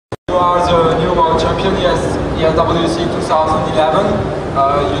You are the new world champion ESWC 2011.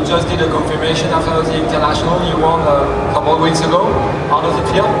 You just did a confirmation after the international. You won a couple of weeks ago. How does it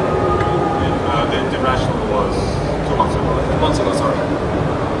feel? The international was 2 months ago. 2 months ago, sorry.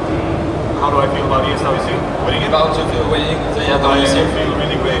 How do I feel about ESWC? Winning it? About winning the ESWC? I feel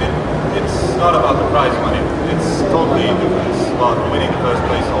really great. It's not about the prize money. It's totally different. It's about winning the first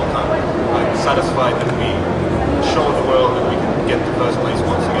place all the time. I'm satisfied that we showed the world that we can get the first place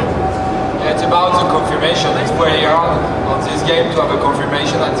once again. Yeah, it's about the confirmation. It's very hard on this game to have a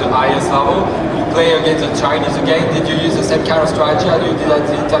confirmation at the highest level. You play against the Chinese again. Did you use the same kind of strategy as you did at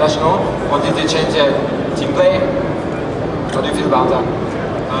the international? Or did they change the team play? How do you feel about that?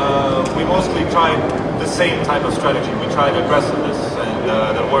 We mostly tried the same type of strategy. We tried aggressiveness, and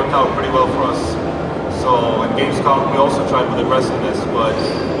that worked out pretty well for us. So in Gamescom we also tried with aggressiveness, but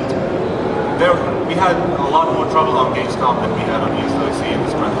we had a lot more trouble on Gamescom than we had on ESWC in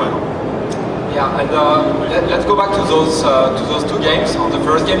this grand final. Yeah, and let's go back to those two games. On the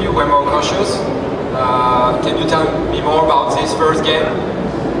first game, you were more cautious. Can you tell me more about this first game?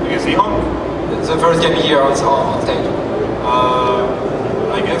 Against Ihon? The first game here on stage.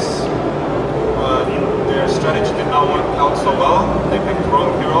 I guess their strategy did not work out so well. They picked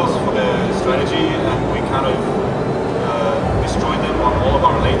wrong heroes for their strategy, and we kind of destroyed them on all of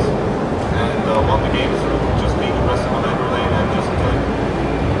our lanes, and won the game through just being aggressive on every lane and just killing.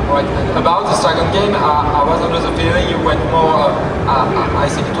 Right. And about the second game, I was under the feeling you went more, I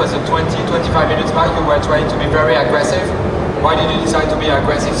think it was a 20-25 minutes back, you were trying to be very aggressive. Why did you decide to be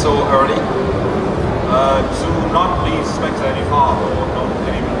aggressive so early? To not leave Spectre any harm or not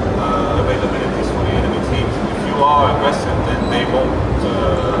any availabilities for the enemy teams. If you are aggressive, then they won't,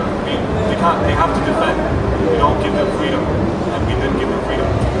 they have to defend. You don't give them freedom, and we didn't give them freedom.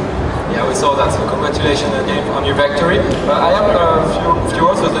 Yeah, we saw that, so congratulations again on your victory. I have a few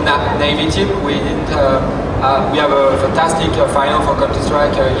words with the Navy team. We have a fantastic final for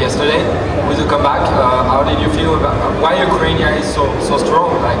Counter-Strike yesterday with a comeback. How did you feel about why Ukraine is so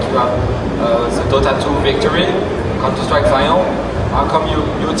strong? Like you have the Dota 2 victory, Counter-Strike final. How come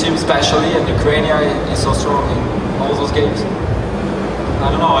your team especially and Ukraine is so strong in all those games? I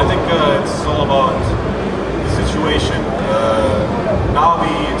don't know, I think it's all about the situation.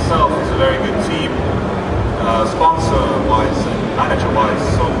 Navi itself is a very good team, sponsor-wise and manager-wise,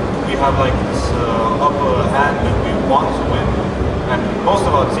 so we have like this upper hand that we want to win. And most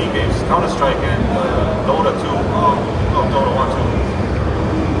of our team games, Counter-Strike and Dota 2, Dota 1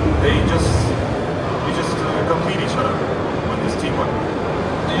 2, we just complete each other with this teamwork.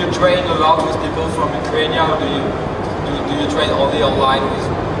 Do you train a lot with people from Ukraine, or do you train only online with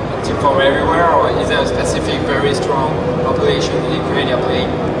team from everywhere, or is there a specific very strong population in Ukraine playing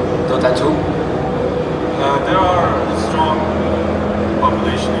Dota 2? There are a strong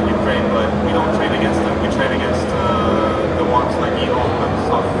population in Ukraine, but we don't train against them. We train against the ones like Ihon and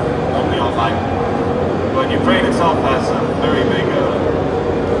stuff, only online. But Ukraine itself has a very big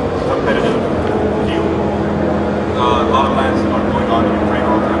competitive view. A lot of plans are going on in Ukraine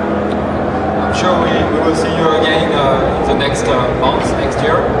all the time. I'm sure we will see you again in the next months, next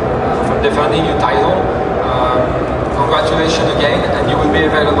year, for defending your title. Congratulations again, and you will be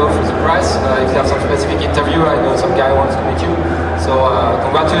available for the press. If you have some specific interview, I know some guy wants to meet you. So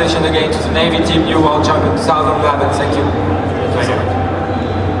congratulations again to the Navy team, new world champion 2011. Thank you. Thank you.